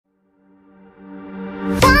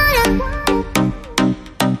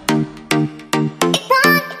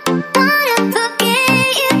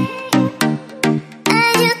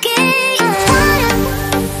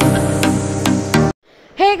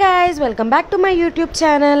Welcome back to my YouTube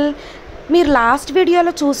channel. మీరు last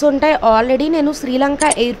వీడియోలో చూసుంటే ఆల్రెడీ నేను శ్రీలంక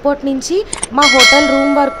ఎయిర్పోర్ట్ నుంచి మా హోటల్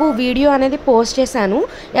రూమ్ వరకు వీడియో అనేది పోస్ట్ చేశాను.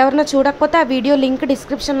 ఎవరైనా చూడకపోతే ఆ వీడియో లింక్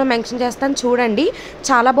డిస్క్రిప్షన్లో మెన్షన్ చేస్తాను, చూడండి,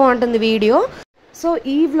 చాలా బాగుంటుంది వీడియో. సో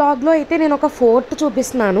ఈ వ్లాగ్లో అయితే నేను ఒక ఫోర్ట్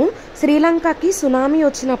చూపిస్తున్నాను. శ్రీలంకకి సునామీ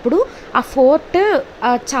వచ్చినప్పుడు ఆ ఫోర్ట్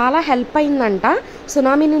చాలా హెల్ప్ అయిందంట,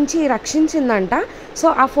 సునామీ నుంచి రక్షించిందంట. సో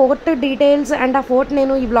ఆ ఫోర్ట్ డీటెయిల్స్ అండ్ ఆ ఫోర్ట్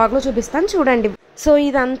నేను ఈ వ్లాగ్లో చూపిస్తాను, చూడండి. సో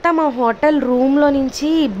ఇదంతా మా హోటల్ రూమ్లో నుంచి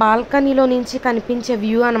బాల్కనీలో నుంచి కనిపించే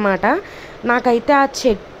వ్యూ అనమాట. నాకైతే ఆ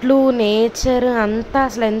చెట్లు, నేచర్ అంతా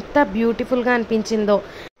అసలు ఎంత బ్యూటిఫుల్గా అనిపించిందో.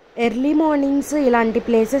 ఎర్లీ మార్నింగ్స్ ఇలాంటి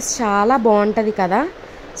ప్లేసెస్ చాలా బాగుంటుంది కదా,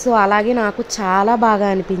 సో అలాగే నాకు చాలా బాగా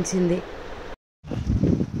అనిపించింది.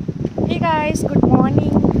 Hey guys, good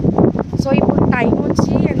morning. So ఇప్పుడు టైం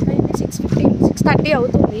వచ్చి ఎంతైంది, 6:30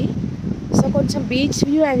 అవుతుంది. సో కొంచెం బీచ్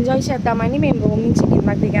వ్యూ ఎంజాయ్ చేద్దామని మేము రూమ్ నుంచి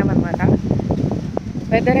కిందకి దిగామన్నమాట.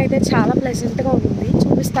 వెదర్ అయితే చాలా ప్లెజెంట్గా ఉంటుంది.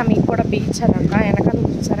 చూపిస్తాం మీకు కూడా బీచ్ అదంతా. వెనకాల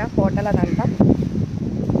చూసారా హోటల్ అదంతా.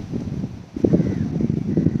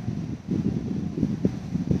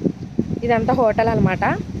 ఇదంతా హోటల్ అనమాట.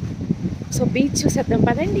 సో బీచ్ చూసేద్దాం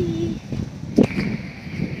పదండి.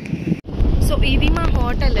 సో ఇది మా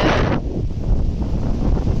hotel,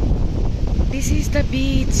 this is the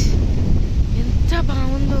beach. ఎంత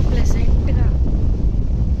బాగుందో ప్లెజెంట్గా.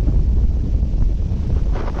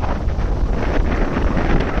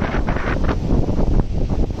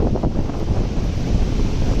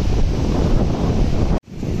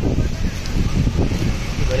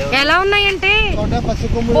 ఎలా ఉన్నాయంటే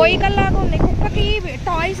బోయికల్లాగా ఉన్నాయి. కుక్కకి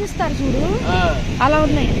టాయ్స్ ఇస్తారు చూడు, అలా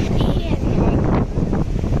ఉన్నాయి.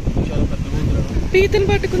 పీతను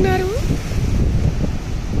పట్టుకున్నారు.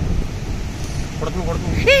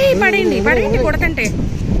 పడండి పడండి కొడకంటే.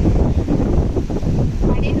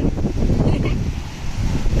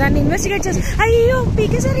 దాన్ని ఇన్వెస్టిగేట్ చేసి అయ్యో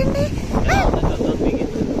పీకేసారండి.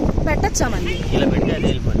 పెట్టచ్చా మళ్ళీ?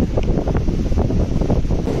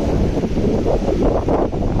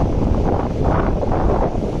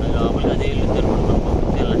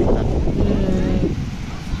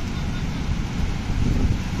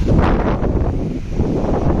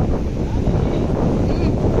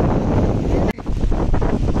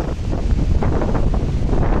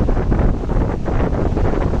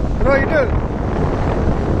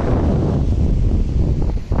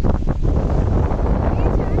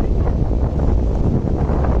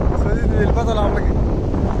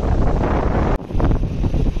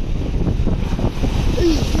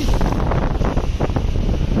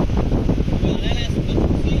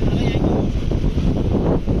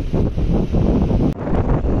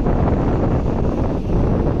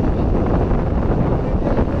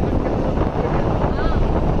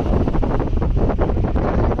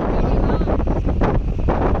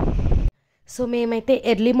 సో మేమైతే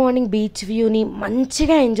ఎర్లీ మార్నింగ్ బీచ్ వ్యూని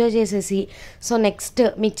మంచిగా ఎంజాయ్ చేసేసి, సో నెక్స్ట్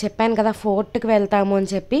మీకు చెప్పాను కదా ఫోర్ట్కి వెళ్తాము అని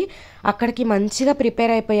చెప్పి, అక్కడికి మంచిగా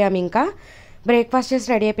ప్రిపేర్ అయిపోయాము. ఇంకా బ్రేక్ఫాస్ట్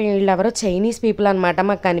చేసి రెడీ అయిపోయాం. వీళ్ళు ఎవరో చైనీస్ పీపుల్ అనమాట,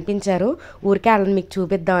 మాకు కనిపించారు. ఊరికే వాళ్ళని మీకు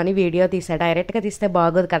చూపిద్దామని వీడియో తీసా. డైరెక్ట్గా తీస్తే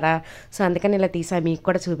బాగోదు కదా, సో అందుకని ఇలా తీసా, మీకు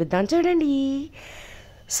కూడా చూపిద్దాం, చూడండి.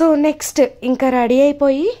 సో నెక్స్ట్ ఇంకా రెడీ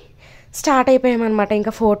అయిపోయి స్టార్ట్ అయిపోయామన్నమాట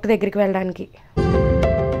ఇంకా ఫోర్ట్ దగ్గరికి వెళ్ళడానికి.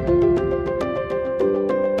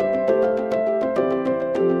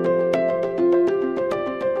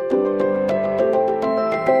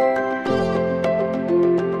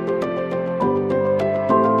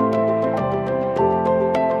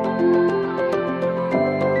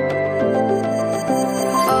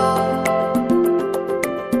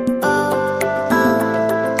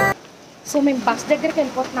 సో మేము బస్ దగ్గరికి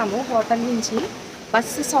వెళ్ళిపోతున్నాము హోటల్ నుంచి.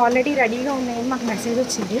 బస్సెస్ ఆల్రెడీ రెడీగా ఉన్నాయని మాకు మెసేజ్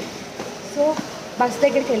వచ్చింది. సో బస్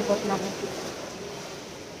దగ్గరికి వెళ్ళిపోతున్నాము.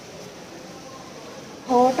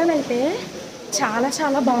 హోటల్ అయితే చాలా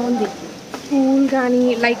చాలా బాగుంది. పూల్ కానీ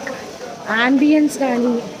లైక్ యాంబియన్స్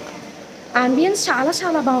కానీ, యాంబియన్స్ చాలా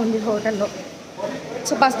చాలా బాగుంది హోటల్లో.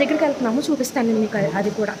 సో బస్ దగ్గరికి వెళ్తున్నాము, చూపిస్తాను మీకు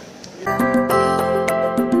అది కూడా.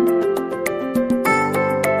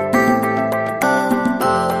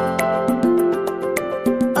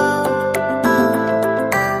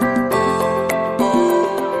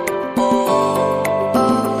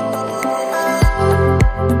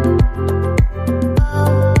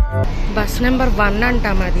 బస్ నెంబర్ 1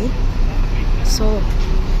 అంటాం అది. So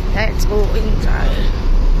let's go inside.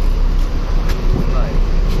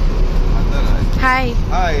 Hi,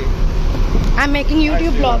 I'm making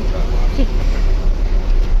YouTube blog.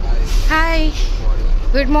 Hi,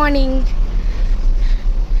 good morning.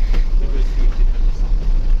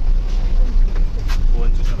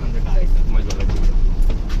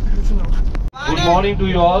 Good morning to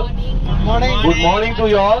you all. Good morning. Good morning to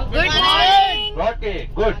you all. Good morning. Okay,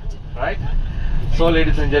 good. right? So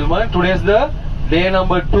ladies and gentlemen, today is the day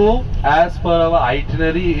number 2 as per our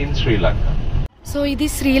itinerary in Sri Lanka. So ఇది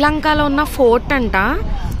శ్రీలంకలో ఉన్న fort అంట.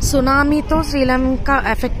 సునామీతో Sri Lanka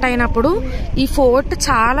effect అయినప్పుడు ఈ fort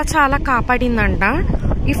చాలా చాలా కాపాడిందంట.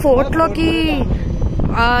 ఈ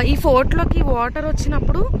ఫోర్ట్లోకి water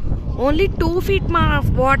వచ్చినప్పుడు ఓన్లీ 2 feet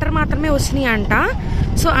వాటర్ మాత్రమే వచ్చినాయి అంట.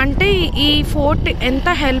 సో అంటే ఈ ఫోర్ట్ ఎంత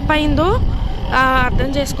హెల్ప్ అయిందో అర్థం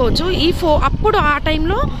చేసుకోవచ్చు. అప్పుడు ఆ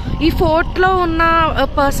టైంలో ఈ ఫోర్ట్లో ఉన్న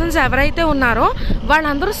పర్సన్స్ ఎవరైతే ఉన్నారో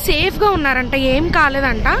వాళ్ళందరూ సేఫ్గా ఉన్నారంట, ఏం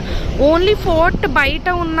కాలేదంట. ఓన్లీ ఫోర్ట్ బయట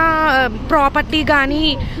ఉన్న ప్రాపర్టీ కానీ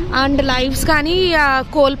అండ్ లైఫ్స్ కానీ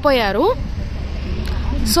కోల్పోయారు.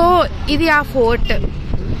 సో ఇది ఆ ఫోర్ట్.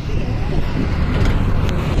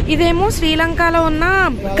 ఇదేమో శ్రీలంకలో ఉన్న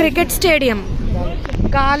క్రికెట్ స్టేడియం,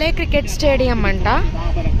 గాలే క్రికెట్ స్టేడియం అంట.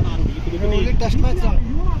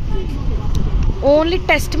 ఓన్లీ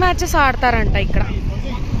టెస్ట్ మ్యాచెస్ ఆడతారంట ఇక్కడ.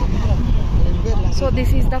 So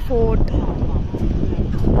this is the fort.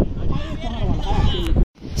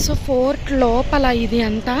 So fort లోపల ఇది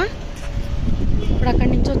అంతా. ఇప్పుడు అక్కడి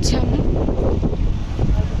నుంచి వచ్చాము.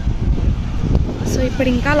 సో ఇప్పుడు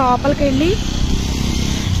ఇంకా లోపలికి వెళ్ళి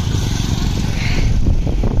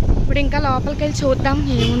చూద్దాం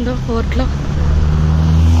ఏముందో ఫోర్ట్లో.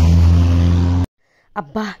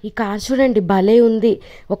 అబ్బా ఈ కార్ చూడండి, భలే ఉంది.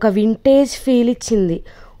 ఒక వింటేజ్ ఫీల్ ఇచ్చింది.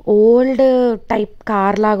 ఓల్డ్ టైప్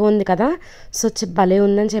కార్ లాగా ఉంది కదా. సో భలే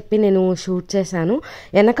ఉందని చెప్పి నేను షూట్ చేశాను.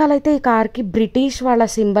 వెనకాలైతే ఈ కార్కి బ్రిటిష్ వాళ్ళ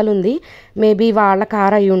సింబల్ ఉంది. మేబీ వాళ్ళ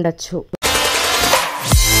కార్ అయి ఉండొచ్చు.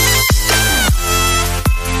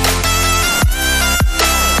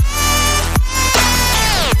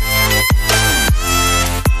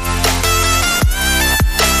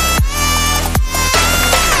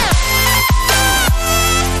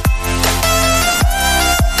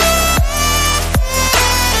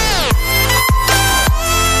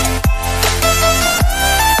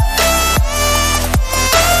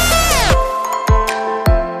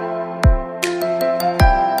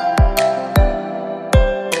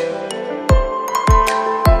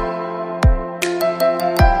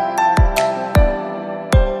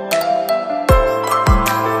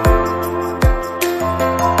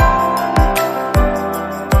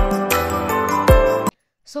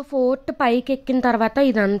 సో ఫోర్ట్ పైకి ఎక్కిన తర్వాత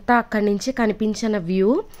ఇదంతా అక్కడి నుంచి కనిపించిన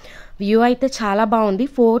వ్యూ అయితే చాలా బాగుంది.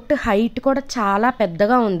 ఫోర్ట్ హైట్ కూడా చాలా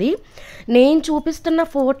పెద్దగా ఉంది. నేను చూపిస్తున్న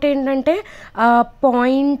ఫోర్ట్ ఏంటంటే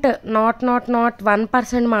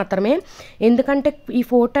 0.001% మాత్రమే. ఎందుకంటే ఈ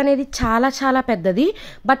ఫోర్ట్ అనేది చాలా చాలా పెద్దది.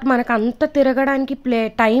 బట్ మనకు అంత తిరగడానికి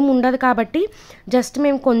టైం ఉండదు కాబట్టి జస్ట్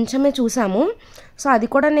మేము కొంచెమే చూసాము. సో అది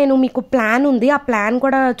కూడా నేను మీకు ప్లాన్ ఉంది, ఆ ప్లాన్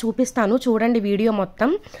కూడా చూపిస్తాను, చూడండి వీడియో మొత్తం.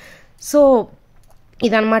 సో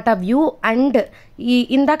ఇదనమాట వ్యూ. అండ్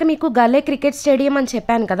ఇందాక మీకు గల్లే క్రికెట్ స్టేడియం అని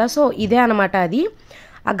చెప్పాను కదా. సో ఇదే అనమాట అది,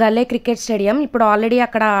 ఆ గల్లే క్రికెట్ స్టేడియం. ఇప్పుడు ఆల్రెడీ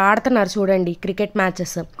అక్కడ ఆడుతున్నారు చూడండి క్రికెట్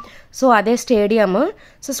మ్యాచెస్. సో అదే స్టేడియం.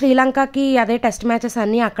 సో శ్రీలంకకి అదే టెస్ట్ మ్యాచెస్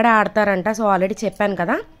అన్నీ అక్కడే ఆడతారంట. సో ఆల్రెడీ చెప్పాను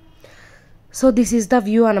కదా. So this is the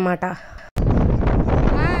view అనమాట.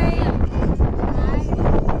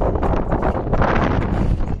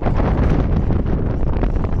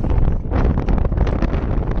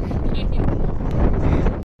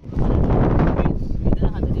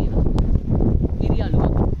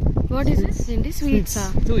 What is this? Sweets.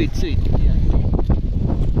 Sweet.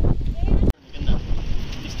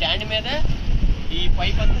 ఈ స్టాండ్ మీద ఈ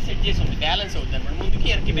పైప్ అంతా సెట్ చేసి ఉంది, బ్యాలెన్స్ అవుతుంది అన్నమాట. ముందుకి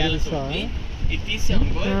ఎరకి బ్యాలెన్స్ అవుతుంది. ఇది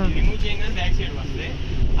తీసామనుకో, రిమూవ్ చేయగానే బ్యాక్ సైడ్ వస్తుంది.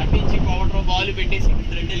 అటు నుంచి పౌడర్ బాల్ పెట్టేసి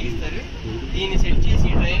థ్రెడ్ వెలిగిస్తారు. దీన్ని సెట్ చేసి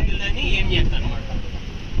ట్రయాంగిల్ దాన్ని ఏం చేస్తారు అనమాట.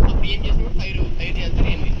 అప్పుడు ఏం చేసినప్పుడు ఫైర్ చేస్తారు.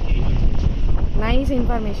 ఏం నైస్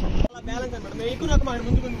ఇన్ఫర్మేషన్. బ్యాలెన్స్ అనమాట. మేము ఎక్కువ నాకు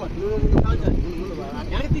ముందుకు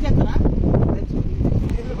తీసేస్తారా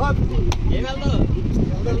ఏం వెళ్దాం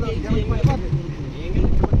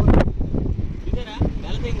ఇదేనా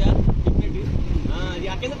బ్యాలెన్స్ అయిందా చెప్పినట్టు. అది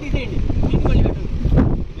ఆ కింద తీసేయండి, తీసి మళ్ళీ పెట్టండి.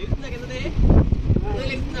 లేస్తుందా కిందదే?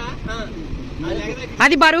 లేస్తుందా?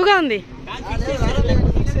 అది బరువుగా ఉంది,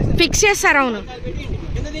 ఫిక్స్ చేస్తారు. అవును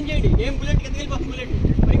కింద దించేయండి. ఏం బుల్లెట్ కిందకి వెళ్ళిపోతుంది.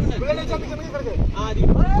 బుల్లెట్ అది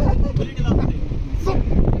బుల్లెట్ ఇలా వస్తుంది.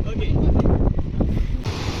 Okay,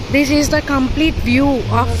 this is the complete view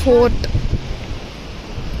of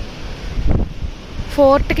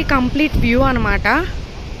ఫోర్ట్కి complete view అనమాట.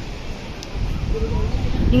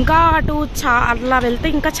 ఇంకా అటు అట్లా వెళ్తే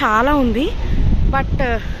ఇంకా చాలా ఉంది. బట్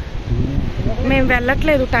మేము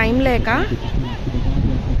వెళ్ళట్లేదు టైం లేక.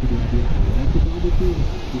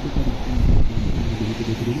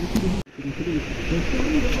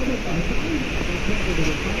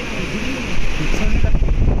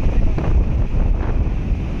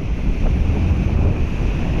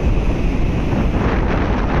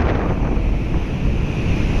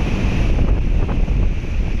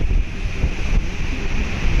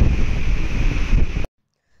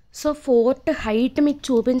 సో ఫోర్ట్ హైట్ మీకు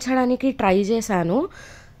చూపించడానికి ట్రై చేశాను.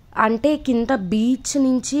 అంటే కింద బీచ్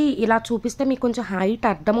నుంచి ఇలా చూపిస్తే మీకు కొంచెం హైట్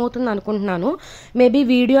అర్థమవుతుంది అనుకుంటున్నాను. మేబీ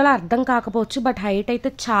వీడియోలో అర్థం కాకపోవచ్చు, బట్ హైట్ అయితే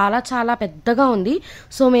చాలా చాలా పెద్దగా ఉంది.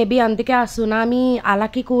 సో మేబీ అందుకే ఆ సునామీ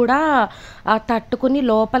అలకి కూడా తట్టుకుని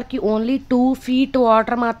లోపలికి ఓన్లీ 2 feet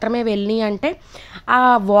వాటర్ మాత్రమే వెళ్ళినాయి. అంటే ఆ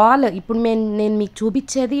వాల్ ఇప్పుడు నేను మీకు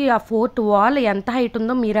చూపించేది ఆ ఫోర్ట్ వాల్ ఎంత హైట్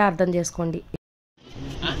ఉందో మీరే అర్థం చేసుకోండి.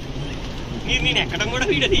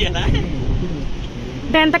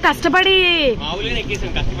 ఎంత కష్టపడి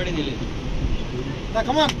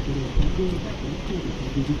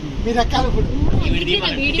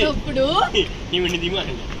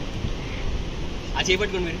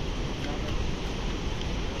చేపట్టుకోండి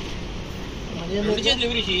మీరు రెండు చేతులు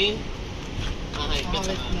విరిచి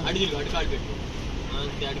అడుగులు అడుకాళ్ళు పెట్టు,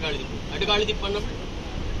 అడుకాళ్ళు తిప్పన్నప్పుడు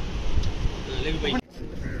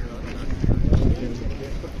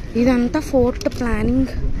ఇదంతా fort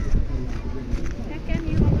planning.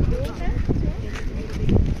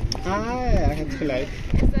 Het gelijk.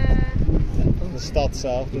 De stad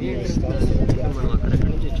zelf, de nieuwe stad.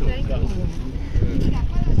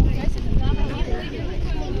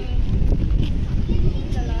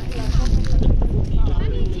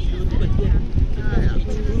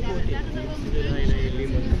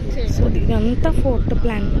 So ఇదంతా ఫోర్ట్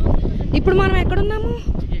ప్లాన్. ఇప్పుడు మనం ఎక్కడున్నాము?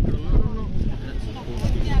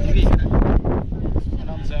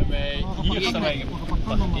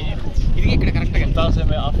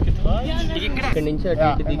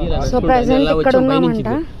 సో ప్రెసెంట్ ఇక్కడ ఉన్నామంట.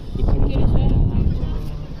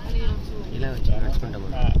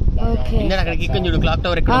 అక్కడికి ఇక్కడ చూడు క్లాక్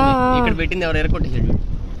టవర్ ఇక్కడ పెట్టింది ఎవరు ఎరకొట్టేసాడు,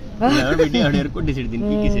 ఎరకొట్టేసాడు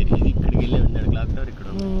దీనికి ఇక్కడికి వెళ్ళి ఉన్నాడు క్లాక్ టవర్ ఇక్కడ.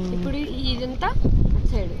 ఇప్పుడు ఇదంతా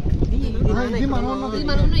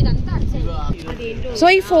సో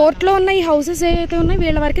ఈ ఫోర్ట్ లో ఉన్న ఈ హౌసెస్ ఏవైతే ఉన్నాయి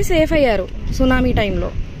వీళ్ళ వరకే సేఫ్ అయ్యారు సునామీ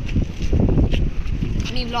టైంలో.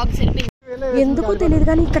 ఎందుకో తెలియదు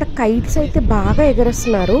కానీ ఇక్కడ కైట్స్ అయితే బాగా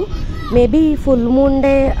ఎగరేస్తున్నారు. మేబీ ఫుల్ మూన్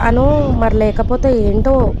డే అనో మరి లేకపోతే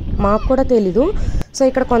ఏంటో మాకు కూడా తెలీదు. సో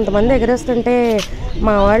ఇక్కడ కొంతమంది ఎగరేస్తుంటే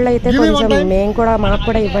మా వాళ్ళు అయితే కొంచెం మాకు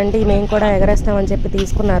కూడా ఇవ్వండి, మేము కూడా ఎగరేస్తామని చెప్పి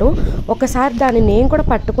తీసుకున్నారు. ఒకసారి దాన్ని నేను కూడా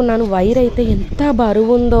పట్టుకున్నాను. వైర్ అయితే ఎంత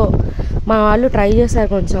బరువు ఉందో మా వాళ్ళు ట్రై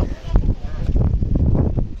చేశారు కొంచెం.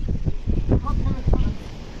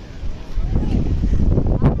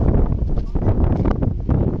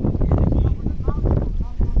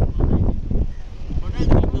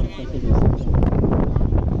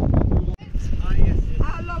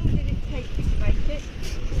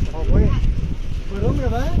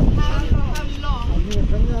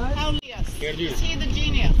 See the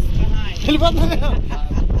genius behind.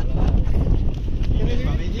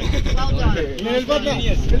 Well done.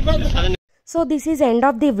 So this is end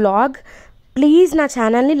of the vlog. Please నా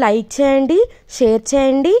ఛానల్ని లైక్ చేయండి, షేర్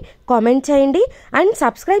చేయండి, కామెంట్ చేయండి అండ్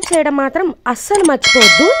సబ్స్క్రైబ్ చేయడం మాత్రం అస్సలు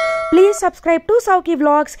మర్చిపోవద్దు. Please subscribe to సౌకి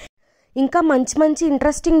vlogs. ఇంకా మంచి మంచి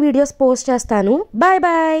ఇంట్రెస్టింగ్ వీడియోస్ పోస్ట్ చేస్తాను. Bye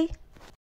bye.